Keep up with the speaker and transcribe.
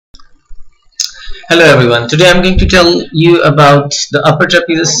Hello everyone. Today I'm going to tell you about the upper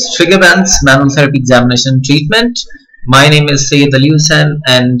trapezius Triggerband's manual therapy examination treatment. My name is Syed Ali Hussain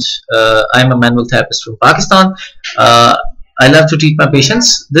and I'm a manual therapist from Pakistan. Uh, I love to treat my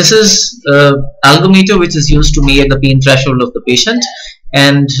patients. This is algometer which is used to measure the pain threshold of the patient,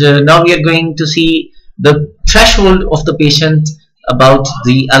 and now we are going to see the threshold of the patient about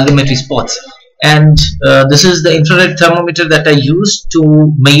the algometry spots. And this is the infrared thermometer that I use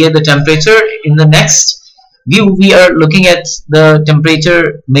to measure the temperature. In the next view, we are looking at the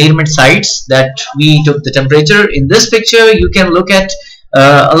temperature measurement sites that we took the temperature. In this picture, you can look at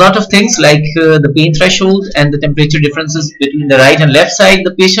a lot of things like the pain threshold and the temperature differences between the right and left side.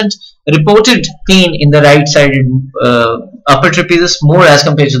 The patient reported pain in the right sided upper trapezius more as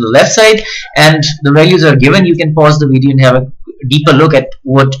compared to the left side, and the values are given. You can pause the video and have a deeper look at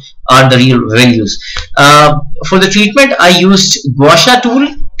what are the real values. For the treatment, I used gua sha tool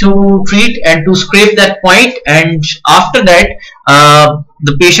to treat and to scrape that point, and after that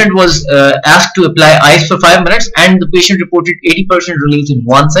the patient was asked to apply ice for 5 minutes, and the patient reported 80% relief in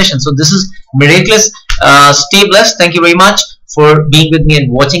one session. So this is miraculous. Stay blessed. Thank you very much for being with me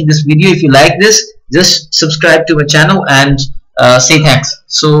and watching this video. If you like this, just subscribe to my channel and say thanks.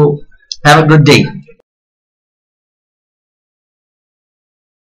 So have a good day.